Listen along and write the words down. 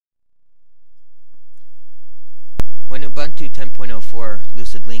Ubuntu 10.04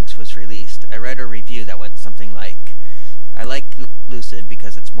 Lucid Lynx was released, I read a review that went something like, I like Lucid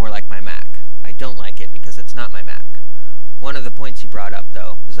because it's more like my Mac. I don't like it because it's not my Mac. One of the points he brought up,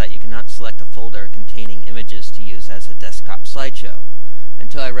 though, was that you cannot select a folder containing images to use as a desktop slideshow.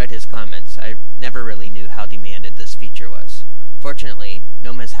 Until I read his comments, I never really knew how demanded this feature was. Fortunately,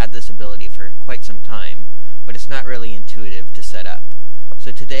 GNOME has had this ability for quite some time, but it's not really intuitive to set up.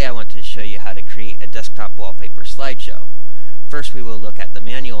 So today I want to show you how to create a desktop wallpaper slideshow. First we will look at the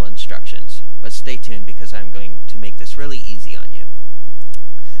manual instructions, but stay tuned because I'm going to make this really easy on you.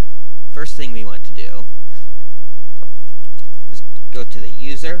 First thing we want to do is go to the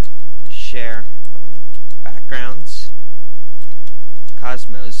User, Share, Backgrounds,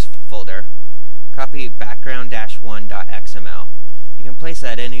 Cosmos folder, copy background-1.xml. You can place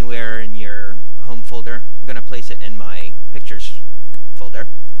that anywhere in your home folder. I'm going to place it in my Pictures folder.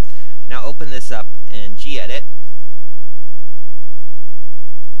 Now open this up in gedit,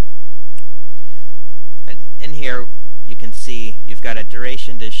 and in here you can see you've got a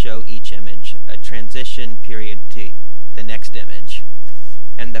duration to show each image, a transition period to the next image,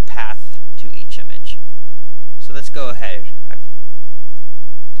 and the path to each image. So let's go ahead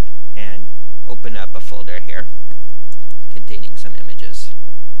and open up a folder here containing some images.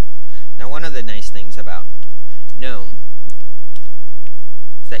 Now one of the nice things about GNOME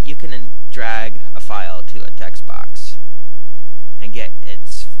is that you can drag a file to a text box and get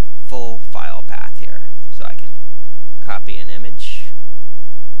its full file path here. So I can copy an image,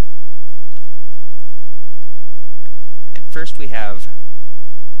 and first we have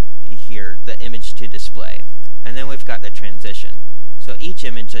here the image to display, and then we've got the transition. So each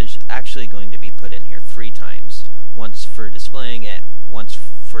image is actually going to be put in here 3 times. Once for displaying it, once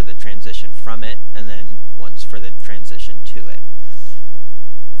for the transition from it, and then once for the transition to it.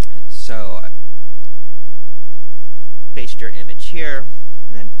 So paste your image here,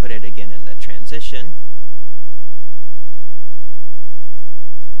 and then put it again in the transition.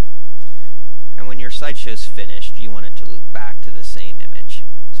 And when your slideshow's finished, you want it to loop back to the same image.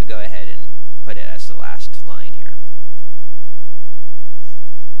 So go ahead and put it as the last line here.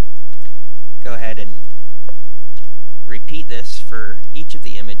 Go ahead and repeat this for each of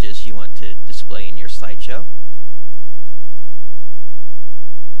the images you want to display in your slideshow.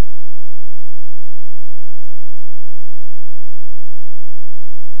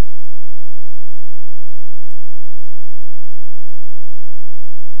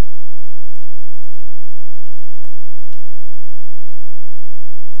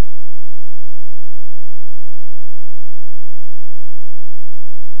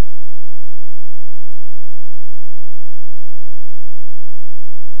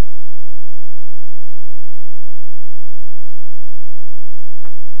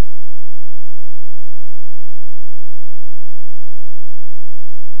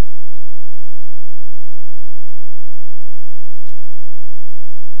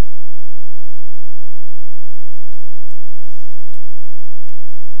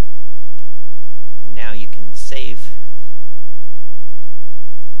 Now you can save.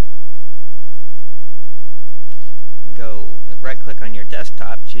 Go right-click on your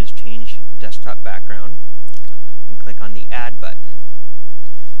desktop, choose Change Desktop Background, and click on the Add button.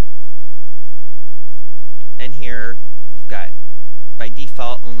 And here you've got, by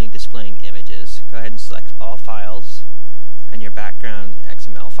default, only displaying images. Go ahead and select All Files, and your background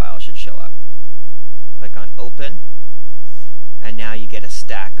XML file should show up. Click on Open, and now you get a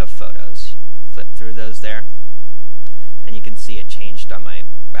stack of photos. Flip through those there, and you can see it changed on my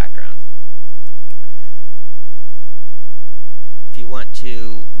background. If you want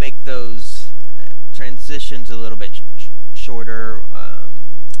to make those transitions a little bit shorter,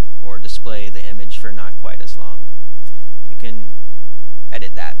 or display the image for not quite as long, you can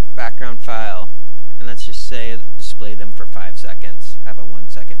edit that background file, and let's just say display them for 5 seconds. Have a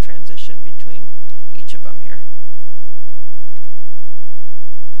 1-second transition between each of them here.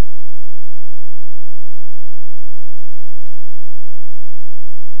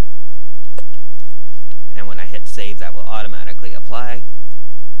 And when I hit save, that will automatically apply.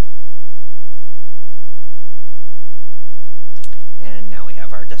 And now we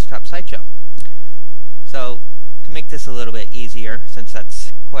have our desktop slideshow. So to make this a little bit easier, since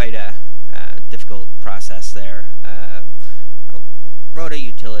that's quite a difficult process there, I wrote a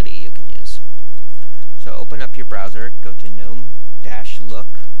utility you can use. So open up your browser, go to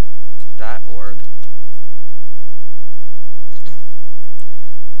gnome-look.org,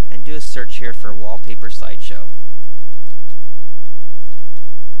 and do a search here for wallpaper slideshow.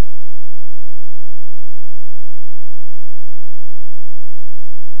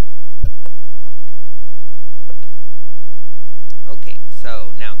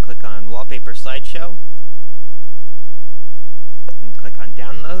 click on Wallpaper Slideshow and click on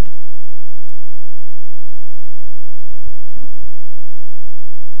Download.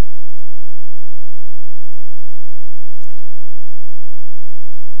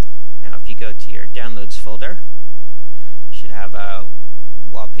 Now if you go to your Downloads folder, you should have a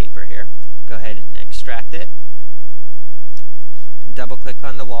wallpaper here. Go ahead and extract it and double click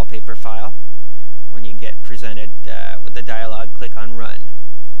on the wallpaper file. When you get presented with the dialog, click on Run.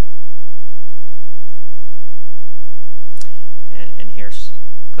 And here,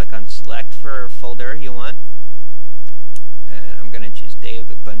 click on Select for folder you want. And I'm going to choose Day of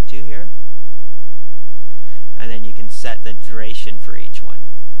Ubuntu here. And then you can set the duration for each one.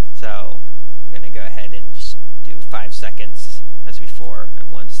 So I'm going to go ahead and just do 5 seconds as before and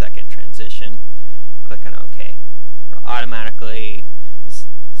 1 second transition. Click on OK. It'll automatically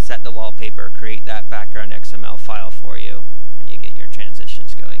set the wallpaper, create that background XML file for you, and you get your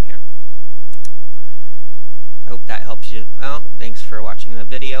transitions going here. I hope that helps you out. Thanks for watching the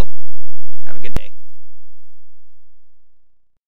video.